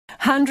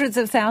Hundreds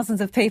of thousands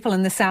of people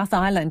in the South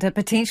Island are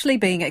potentially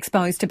being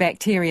exposed to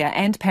bacteria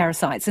and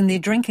parasites in their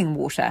drinking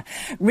water.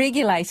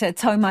 Regulator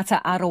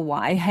Taumata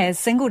Arowai has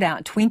singled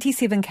out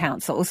 27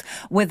 councils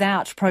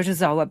without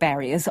protozoa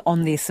barriers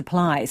on their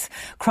supplies.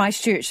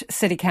 Christchurch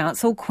City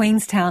Council,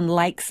 Queenstown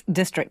Lakes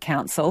District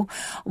Council,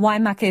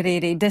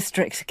 Waimakiriri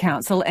District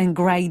Council and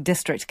Grey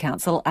District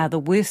Council are the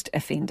worst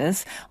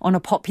offenders on a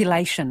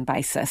population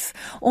basis.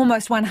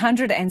 Almost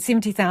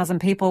 170,000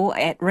 people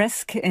at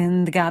risk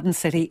in the Garden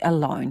City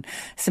alone.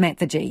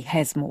 Samantha Gee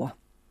has more.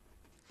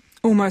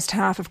 Almost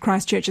half of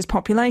Christchurch's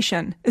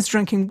population is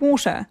drinking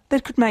water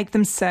that could make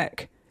them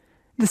sick.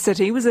 The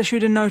city was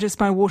issued a notice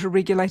by water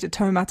regulator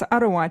Taumata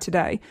Arowai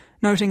today,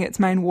 noting its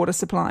main water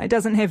supply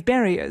doesn't have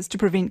barriers to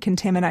prevent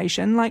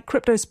contamination like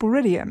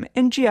Cryptosporidium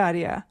and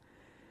Giardia.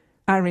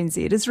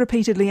 RNZ has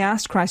repeatedly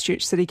asked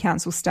Christchurch City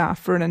Council staff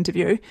for an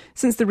interview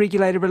since the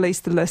regulator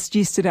released the list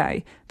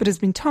yesterday, but has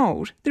been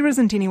told there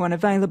isn't anyone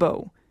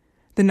available.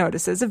 The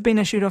notices have been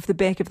issued off the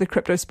back of the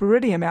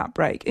Cryptosporidium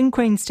outbreak in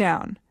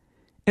Queenstown.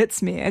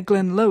 Its mayor,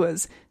 Glyn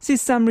Lewis,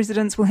 says some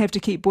residents will have to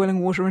keep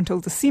boiling water until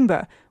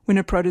December, when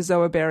a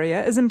protozoa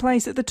barrier is in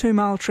place at the 2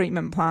 Mile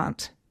treatment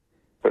plant.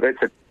 But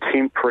that's a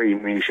temporary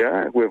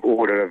measure. We've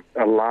ordered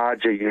a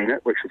larger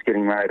unit, which is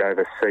getting made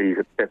overseas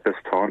at this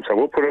time. So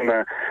we'll put in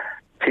the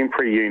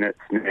temporary units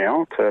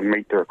now to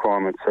meet the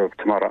requirements of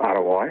Taumata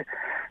Arowai.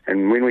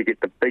 And when we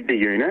get the bigger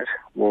unit,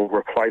 we'll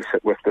replace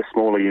it with the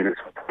smaller units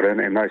we put in,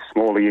 and those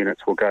smaller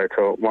units will go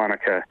to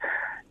Wanaka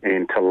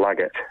and to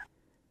Luggett.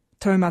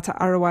 Taumata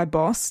Arowai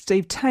boss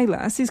Steve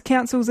Taylor says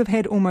councils have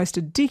had almost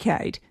a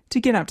decade to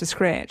get up to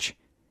scratch.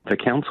 The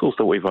councils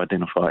that we've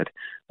identified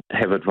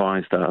have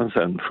advised us,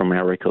 and from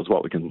our records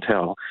what we can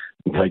tell,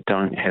 they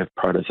don't have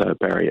protozoa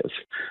barriers.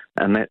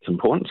 And that's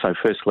important. So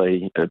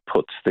firstly, it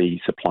puts the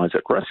supplies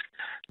at risk,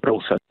 but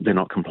also they're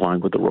not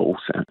complying with the rules.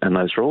 And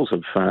those rules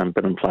have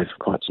been in place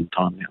for quite some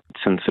time now,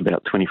 since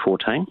about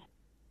 2014.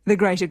 The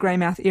Greater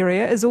Greymouth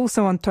area is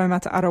also on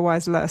Taumata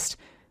Arowai's list,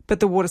 but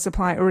the water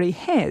supply already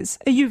has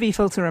a UV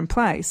filter in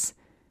place.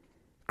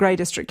 Grey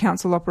District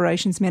Council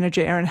Operations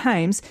Manager Aaron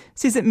Hames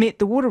says it met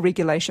the water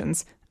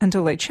regulations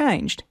until they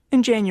changed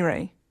in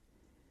January.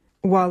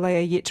 While they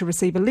are yet to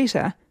receive a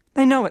letter,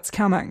 they know it's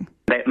coming.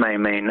 That may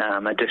mean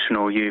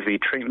additional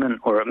UV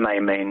treatment, or it may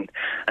mean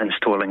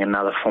installing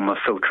another form of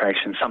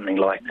filtration, something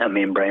like a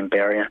membrane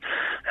barrier.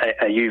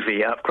 A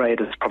UV upgrade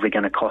is probably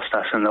going to cost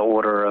us in the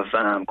order of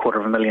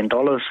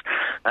 $250,000.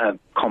 A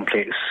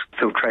complex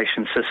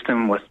filtration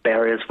system with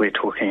barriers, we're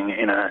talking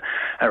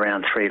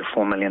around $3 to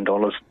 $4 million.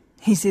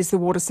 He says the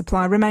water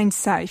supply remains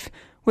safe,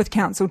 with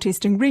council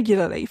testing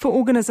regularly for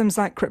organisms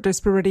like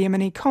Cryptosporidium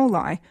and E.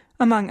 coli,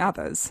 among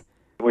others.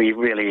 We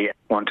really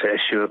want to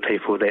assure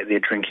people that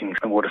their drinking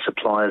water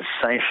supply is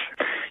safe.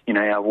 You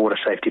know, our water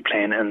safety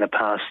plan in the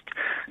past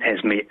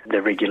has met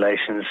the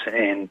regulations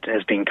and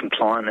has been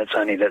compliant. It's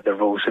only that the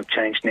rules have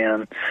changed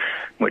now,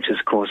 which has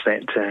caused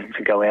that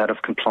to go out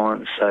of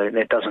compliance. So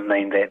that doesn't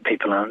mean that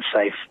people aren't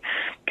safe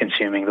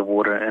consuming the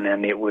water in our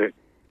network.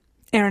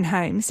 Aaron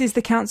Hames says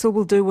the council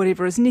will do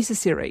whatever is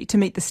necessary to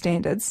meet the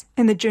standards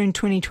and the June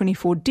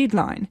 2024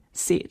 deadline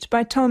set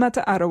by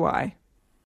Taumata Arowai.